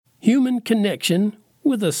human connection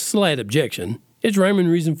with a slight objection. It's Rhyme and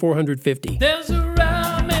Reason 450. There's a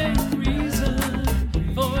rhyme and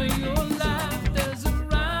reason for your life. There's a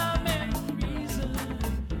rhyme and reason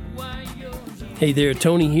why you're alive. Hey there,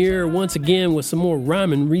 Tony here once again with some more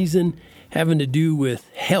Rhyme and Reason having to do with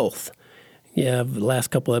health. Yeah, the last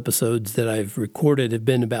couple episodes that I've recorded have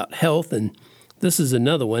been about health, and this is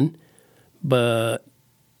another one. But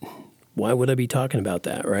why would I be talking about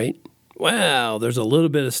that, right? Well, there's a little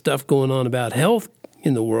bit of stuff going on about health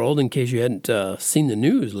in the world, in case you hadn't seen the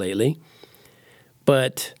news lately.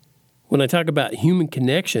 But when I talk about human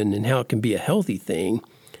connection and how it can be a healthy thing,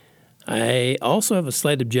 I also have a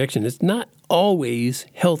slight objection. It's not always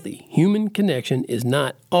healthy. Human connection is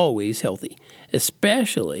not always healthy,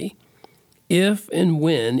 especially if and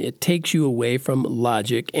when it takes you away from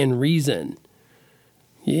logic and reason.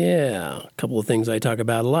 Yeah, a couple of things I talk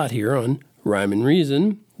about a lot here on Rhyme and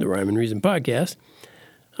Reason, the Rhyme and Reason podcast.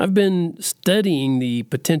 I've been studying the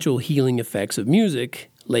potential healing effects of music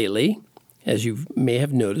lately, as you may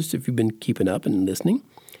have noticed if you've been keeping up and listening.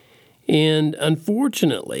 And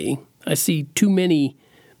unfortunately, I see too many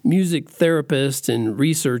music therapists and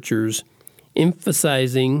researchers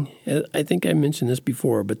emphasizing, I think I mentioned this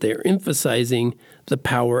before, but they're emphasizing the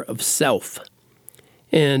power of self.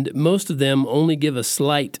 And most of them only give a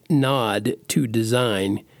slight nod to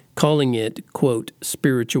design, calling it, quote,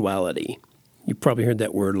 spirituality. You've probably heard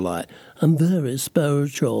that word a lot. I'm very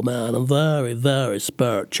spiritual, man. I'm very, very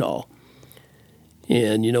spiritual.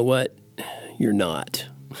 And you know what? You're not.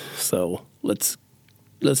 So let's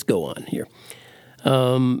go on here.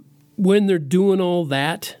 When they're doing all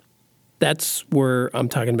that, that's where I'm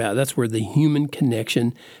talking about. That's where the human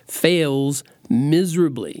connection fails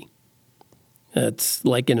miserably. That's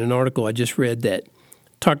like in an article I just read that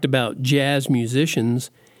talked about jazz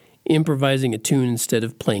musicians improvising a tune instead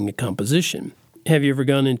of playing a composition. Have you ever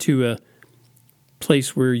gone into a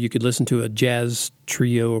place where you could listen to a jazz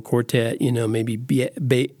trio or quartet, maybe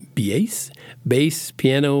bass,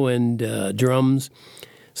 piano, and drums?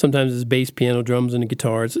 Sometimes it's bass, piano, drums, and a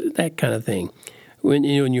guitar. It's that kind of thing. When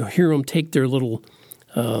you hear them take their little,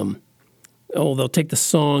 they'll take the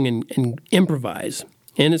song and improvise.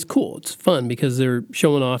 And it's cool. It's fun because they're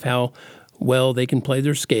showing off how well they can play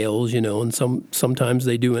their scales, and sometimes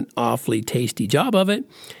they do an awfully tasty job of it,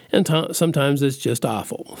 and sometimes it's just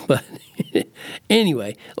awful. But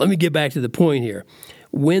anyway, let me get back to the point here.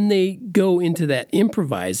 When they go into that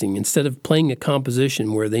improvising, instead of playing a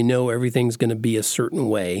composition where they know everything's going to be a certain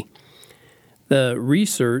way, the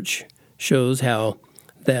research shows how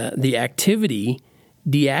the activity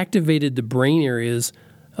deactivated the brain areas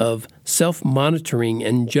of self-monitoring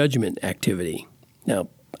and judgment activity. Now,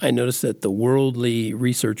 I noticed that the worldly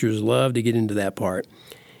researchers love to get into that part.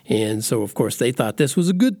 And so, of course, they thought this was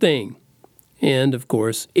a good thing. And, of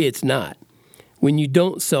course, it's not. When you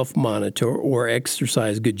don't self-monitor or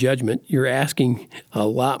exercise good judgment, you're asking a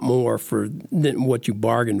lot more than what you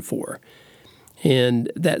bargained for. And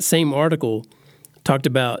that same article talked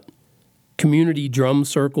about community drum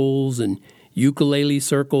circles and ukulele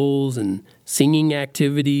circles and singing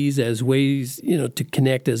activities as ways, to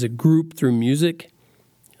connect as a group through music.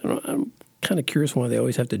 I'm kind of curious why they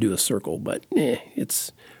always have to do a circle, but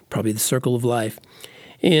it's probably the circle of life.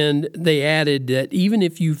 And they added that even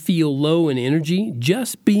if you feel low in energy,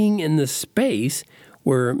 just being in the space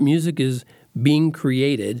where music is being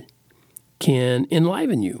created can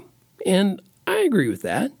enliven you. And I agree with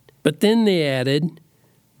that. But then they added,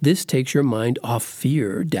 this takes your mind off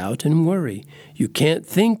fear, doubt, and worry. You can't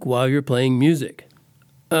think while you're playing music.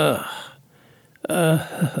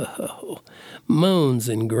 Moans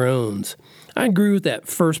and groans. I agree with that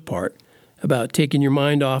first part about taking your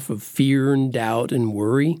mind off of fear and doubt and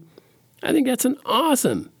worry. I think that's an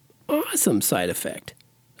awesome side effect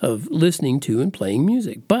of listening to and playing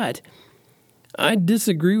music. But I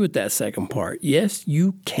disagree with that second part. Yes,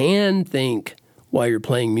 you can think while you're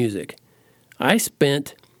playing music. I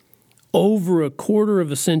spent over a quarter of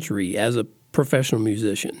a century as a professional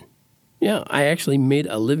musician. Yeah, I actually made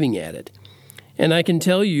a living at it. And I can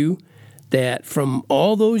tell you that from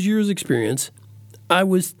all those years' experience, I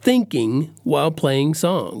was thinking while playing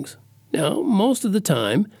songs. Now, most of the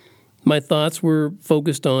time, my thoughts were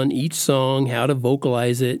focused on each song, how to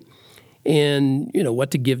vocalize it, and,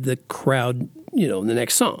 what to give the crowd, the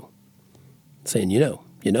next song. Saying,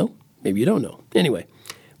 maybe you don't know. Anyway,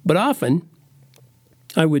 but often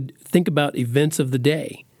I would think about events of the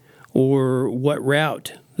day or what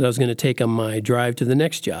route that I was going to take on my drive to the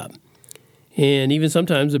next job. And even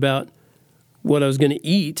sometimes about what I was going to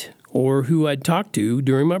eat or who I'd talk to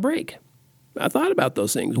during my break. I thought about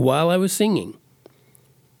those things while I was singing.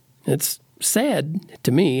 It's sad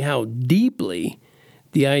to me how deeply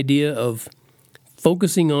the idea of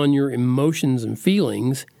focusing on your emotions and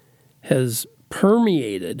feelings has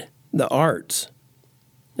permeated the arts.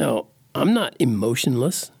 Now, I'm not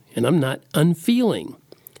emotionless and I'm not unfeeling,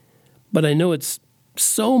 but I know it's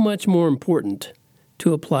so much more important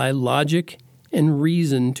to apply logic and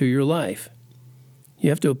reason to your life. You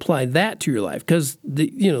have to apply that to your life because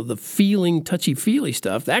the feeling, touchy-feely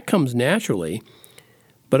stuff, that comes naturally,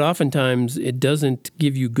 but oftentimes it doesn't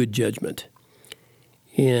give you good judgment.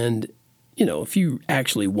 And, if you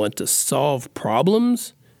actually want to solve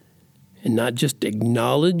problems and not just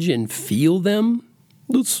acknowledge and feel them,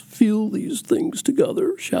 let's feel these things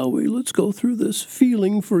together, shall we? Let's go through this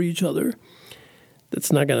feeling for each other.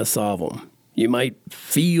 That's not going to solve them. You might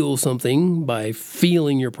feel something by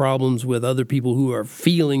feeling your problems with other people who are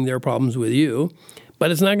feeling their problems with you, but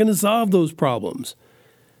it's not going to solve those problems.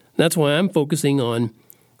 That's why I'm focusing on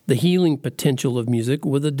the healing potential of music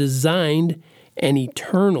with a designed and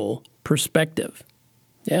eternal perspective.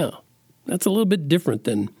 Yeah, that's a little bit different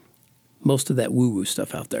than most of that woo-woo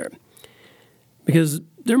stuff out there. Because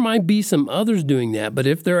there might be some others doing that, but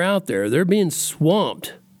if they're out there, they're being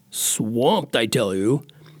swamped, I tell you,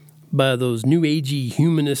 by those new agey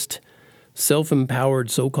humanist, self-empowered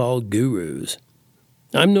so-called gurus.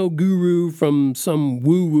 I'm no guru from some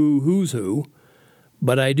woo-woo who's who,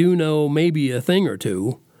 but I do know maybe a thing or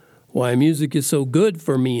two why music is so good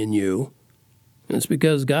for me and you. It's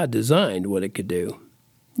because God designed what it could do.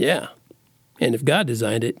 Yeah. And if God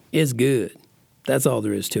designed it, it's good. That's all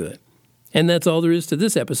there is to it. And that's all there is to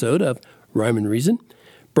this episode of Rhyme and Reason,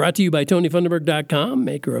 brought to you by TonyFunderburg.com,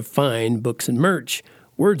 maker of fine books and merch,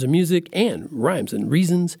 words and music, and rhymes and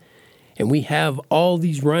reasons. And we have all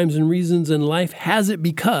these rhymes and reasons, and life has it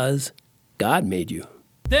because God made you.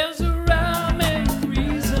 There's a